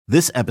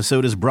This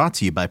episode is brought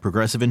to you by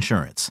Progressive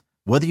Insurance.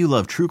 Whether you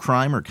love true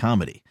crime or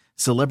comedy,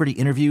 celebrity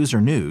interviews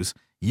or news,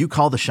 you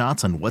call the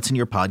shots on what's in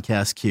your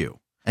podcast queue.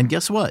 And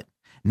guess what?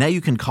 Now you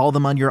can call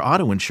them on your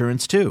auto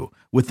insurance too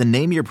with the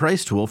Name Your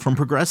Price tool from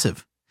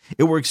Progressive.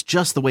 It works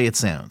just the way it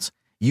sounds.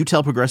 You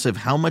tell Progressive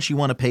how much you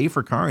want to pay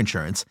for car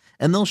insurance,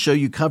 and they'll show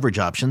you coverage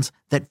options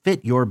that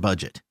fit your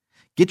budget.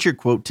 Get your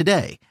quote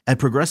today at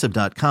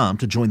Progressive.com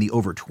to join the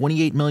over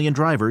 28 million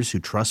drivers who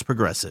trust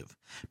Progressive.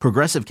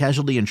 Progressive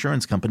Casualty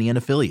Insurance Company and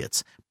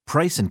Affiliates.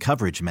 Price and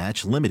coverage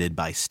match limited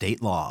by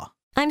state law.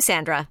 I'm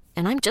Sandra,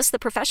 and I'm just the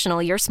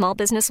professional your small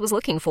business was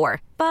looking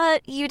for.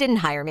 But you didn't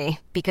hire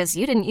me because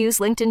you didn't use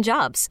LinkedIn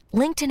Jobs.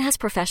 LinkedIn has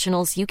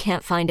professionals you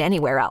can't find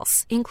anywhere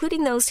else,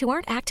 including those who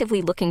aren't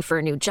actively looking for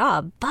a new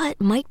job, but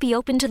might be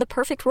open to the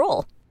perfect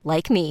role,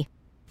 like me.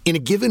 In a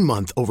given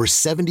month, over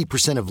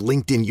 70% of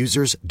LinkedIn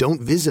users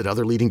don't visit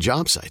other leading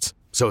job sites.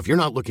 So if you're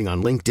not looking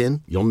on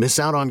LinkedIn, you'll miss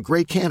out on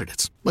great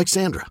candidates like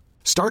Sandra.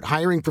 Start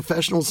hiring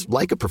professionals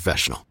like a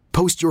professional.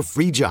 Post your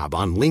free job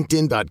on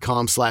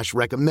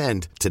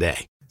linkedin.com/recommend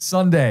today.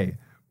 Sunday,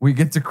 we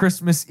get to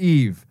Christmas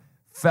Eve.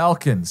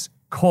 Falcons,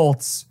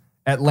 Colts,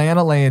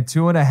 Atlanta laying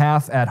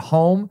 2.5 at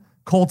home.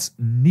 Colts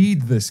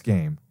need this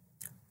game.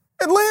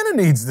 Atlanta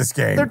needs this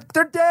game.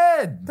 They're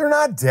dead. They're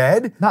not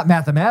dead. Not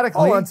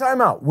mathematically. Hold on, time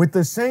out. With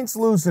the Saints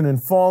losing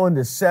and falling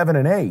to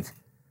 7-8,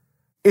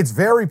 it's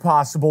very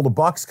possible the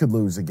Bucs could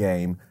lose a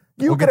game.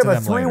 You could have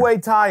a three-way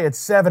tie at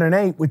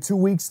 7-8 with 2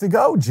 weeks to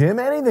go, Jim.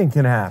 Anything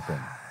can happen.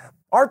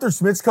 Arthur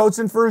Smith's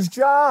coaching for his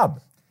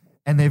job.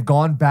 And they've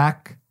gone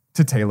back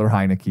to Taylor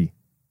Heineke.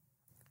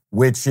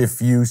 Which,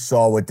 if you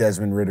saw what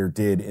Desmond Ridder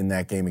did in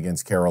that game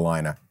against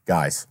Carolina,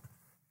 guys,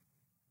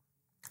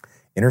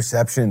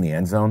 interception in the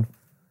end zone,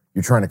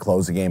 you're trying to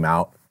close the game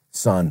out.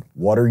 Son,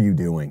 what are you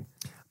doing?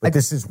 But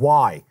this is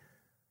why.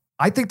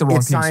 I think the wrong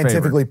team's favored. It's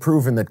scientifically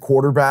proven that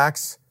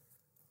quarterbacks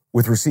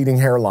with receding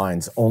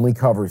hairlines only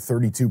cover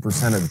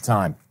 32% of the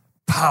time.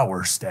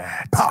 Power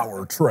stat.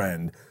 Power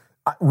trend.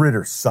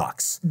 Ridder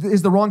sucks.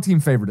 Is the wrong team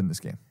favored in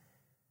this game?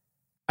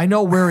 I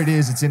know where it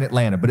is. It's in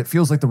Atlanta, but it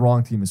feels like the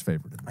wrong team is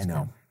favored in this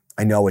game.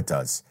 I know it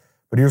does.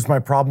 But here's my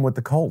problem with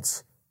the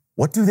Colts.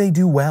 What do they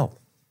do well?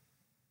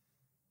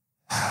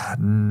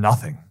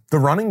 Nothing. The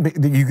running,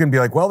 you can be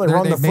like, well, they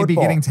run the football. Maybe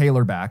getting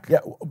Taylor back. Yeah,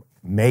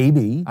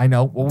 maybe. I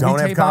know. Well, don't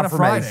we have tape on a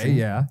confirmation. Friday,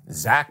 yeah.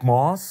 Zach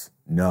Moss?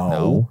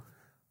 No.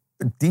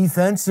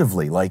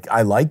 Defensively,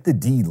 I like the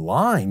D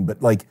line, but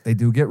they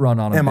do get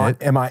run on a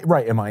bit. Am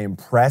I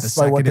impressed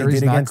by what they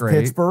did against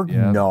Pittsburgh?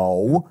 Yeah.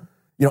 No.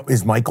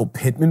 Is Michael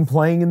Pittman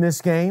playing in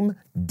this game?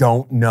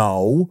 Don't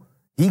know.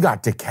 He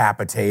got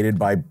decapitated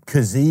by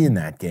Kazee in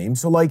that game.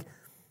 So,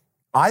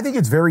 I think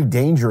it's very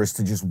dangerous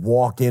to just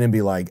walk in and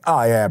be like,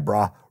 oh, yeah,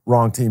 brah,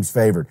 wrong team's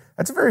favored.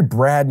 That's a very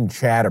Brad and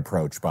Chad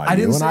approach by you. I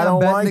didn't say I'm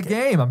betting the it.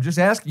 game. I'm just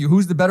asking you,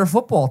 who's the better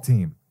football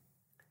team?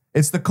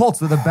 It's the Colts.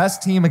 They're the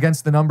best team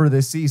against the number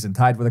this season,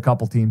 tied with a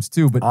couple teams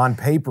too. But on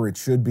paper, it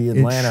should be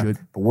Atlanta.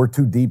 But we're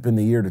too deep in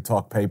the year to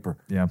talk paper.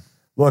 Yeah.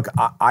 Look,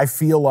 I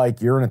feel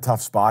like you're in a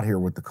tough spot here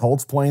with the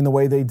Colts playing the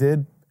way they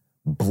did,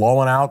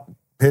 blowing out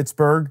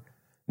Pittsburgh.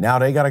 Now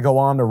they got to go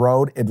on the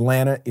road.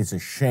 Atlanta is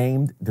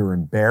ashamed. They're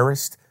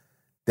embarrassed.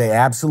 They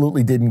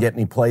absolutely didn't get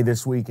any play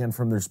this weekend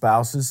from their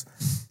spouses.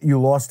 You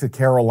lost to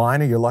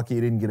Carolina. You're lucky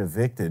you didn't get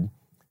evicted.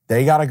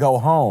 They got to go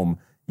home.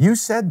 You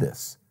said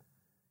this.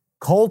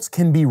 Colts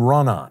can be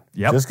run on.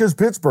 Yep. Just because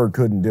Pittsburgh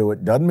couldn't do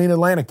it doesn't mean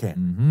Atlanta can't.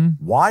 Mm-hmm.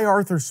 Why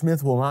Arthur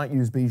Smith will not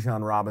use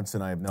Bijan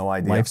Robinson, I have no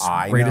idea. Life's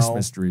greatest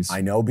mysteries.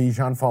 I know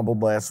Bijan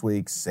fumbled last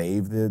week,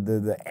 saved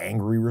the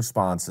angry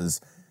responses.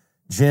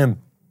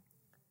 Jim,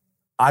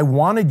 I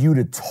wanted you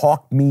to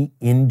talk me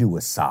into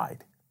a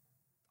side.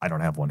 I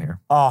don't have one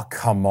here. Oh,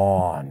 come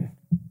on.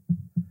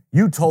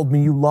 You told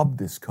me you loved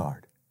this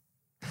card.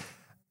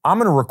 I'm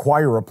going to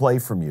require a play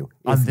from you.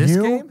 On this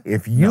game?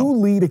 If you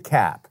lead a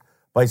cap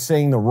by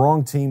saying the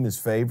wrong team is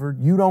favored,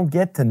 you don't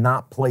get to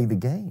not play the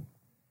game.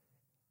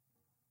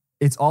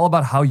 It's all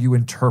about how you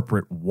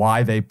interpret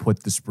why they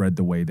put the spread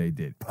the way they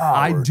did.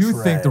 I do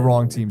trend. think the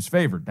wrong team's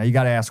favored. Now, you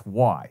got to ask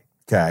why.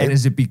 Okay. And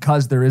is it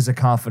because there is a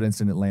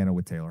confidence in Atlanta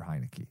with Taylor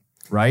Heineke,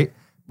 right?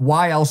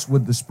 Why else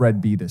would the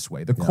spread be this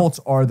way? The Colts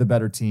are the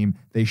better team.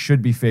 They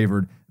should be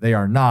favored. They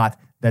are not.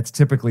 That's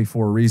typically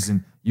for a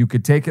reason. You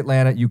could take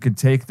Atlanta. You could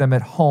take them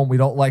at home. We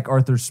don't like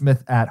Arthur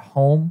Smith at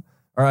home.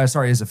 As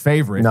a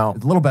favorite. No.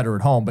 It's a little better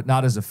at home, but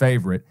not as a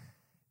favorite.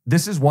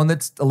 This is one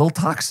that's a little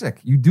toxic.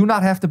 You do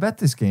not have to bet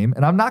this game,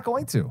 and I'm not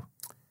going to.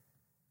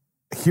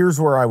 Here's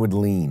where I would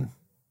lean.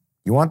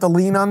 You want the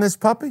lean on this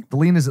puppy? The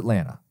lean is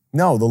Atlanta.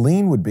 No, the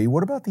lean would be,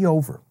 what about the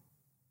over?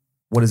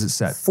 What is it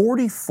set?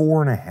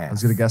 44.5. I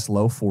was going to guess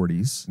low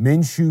 40s.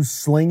 Minshew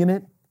slinging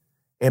it.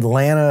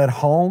 Atlanta at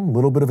home. A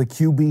little bit of a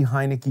QB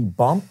Heineke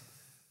bump.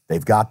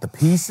 They've got the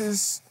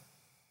pieces.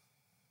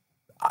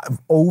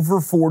 Over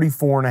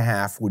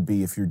 44.5 would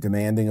be if you're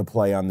demanding a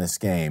play on this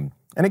game.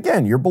 And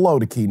again, you're below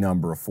the key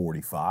number of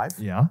 45.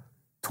 Yeah.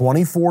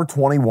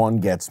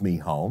 24-21 gets me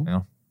home.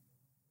 Yeah.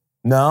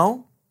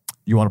 No?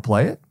 You want to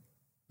play it?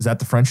 Is that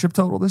the friendship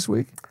total this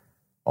week?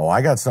 Oh,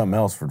 I got something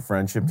else for the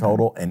friendship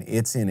total, and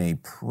it's in a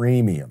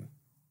premium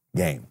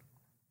game.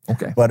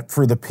 Okay. But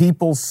for the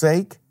people's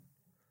sake,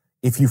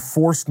 if you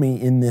forced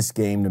me in this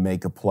game to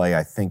make a play,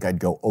 I think I'd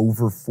go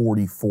over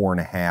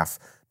 44.5.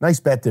 Nice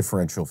bet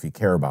differential if you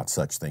care about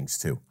such things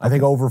too. I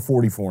think over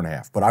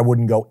 44.5, but I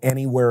wouldn't go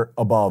anywhere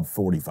above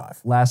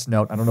 45. Last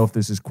note, I don't know if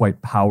this is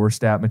quite power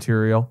stat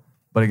material,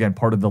 but again,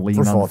 part of the lean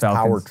First of on all, the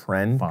Falcons. it's power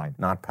trend, Fine.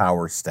 not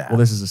power stat. Well,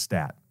 this is a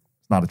stat.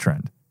 It's not a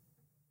trend.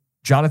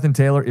 Jonathan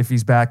Taylor, if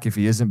he's back, if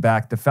he isn't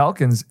back, the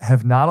Falcons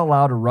have not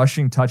allowed a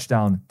rushing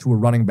touchdown to a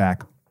running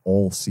back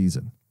all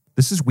season.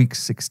 This is week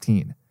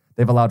 16.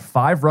 They've allowed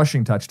 5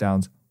 rushing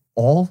touchdowns,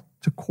 all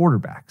to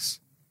quarterbacks.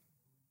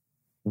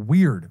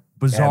 Weird.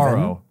 Bizarro.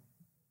 Evan.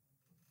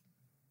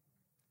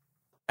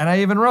 And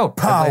I even wrote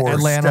Power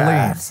Atlanta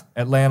stats. lean.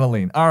 Atlanta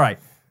lean. All right.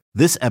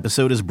 This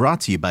episode is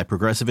brought to you by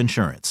Progressive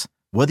Insurance.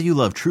 Whether you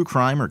love true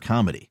crime or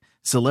comedy,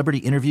 celebrity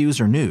interviews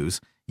or news,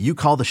 you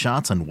call the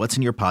shots on what's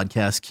in your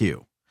podcast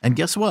queue. And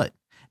guess what?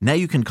 Now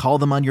you can call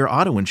them on your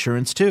auto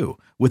insurance too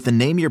with the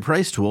Name Your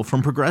Price tool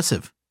from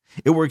Progressive.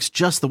 It works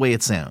just the way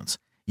it sounds.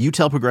 You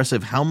tell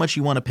Progressive how much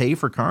you want to pay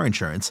for car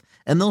insurance,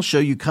 and they'll show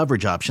you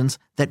coverage options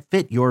that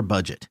fit your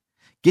budget.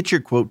 Get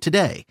your quote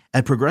today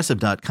at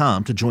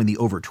Progressive.com to join the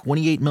over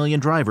 28 million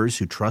drivers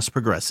who trust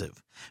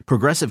Progressive.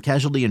 Progressive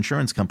Casualty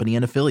Insurance Company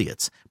and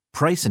Affiliates.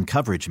 Price and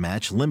coverage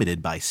match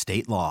limited by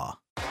state law.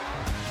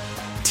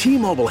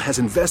 T-Mobile has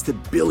invested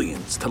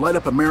billions to light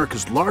up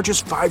America's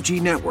largest 5G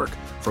network,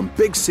 from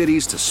big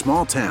cities to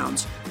small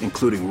towns,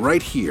 including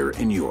right here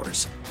in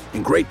yours.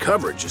 And great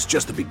coverage is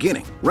just the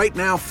beginning. Right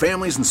now,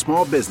 families and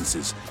small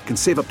businesses can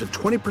save up to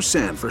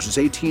 20% versus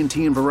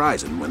AT&T and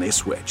Verizon when they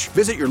switch.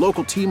 Visit your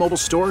local T-Mobile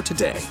store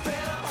today.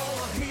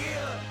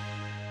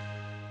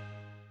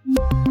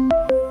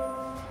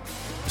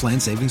 Plan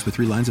savings with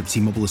 3 lines of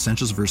T-Mobile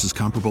Essentials versus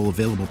comparable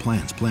available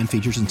plans. Plan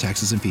features and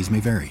taxes and fees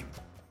may vary.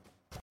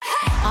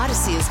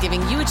 Odyssey is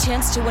giving you a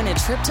chance to win a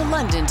trip to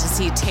London to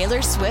see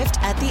Taylor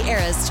Swift at the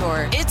Eras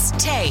Tour. It's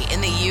Tay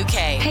in the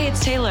UK. Hey,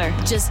 it's Taylor.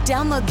 Just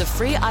download the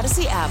free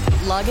Odyssey app,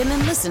 log in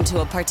and listen to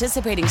a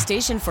participating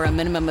station for a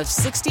minimum of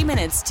 60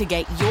 minutes to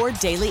get your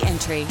daily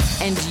entry.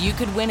 And you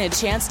could win a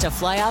chance to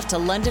fly off to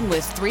London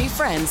with 3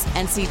 friends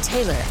and see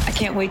Taylor. I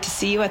can't wait to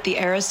see you at the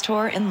Eras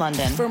Tour in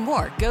London. For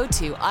more, go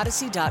to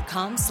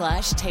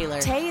odyssey.com/Taylor.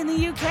 Tay in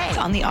the UK. It's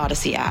on the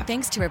Odyssey app.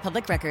 Thanks to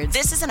Republic Records.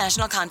 This is a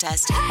national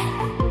contest.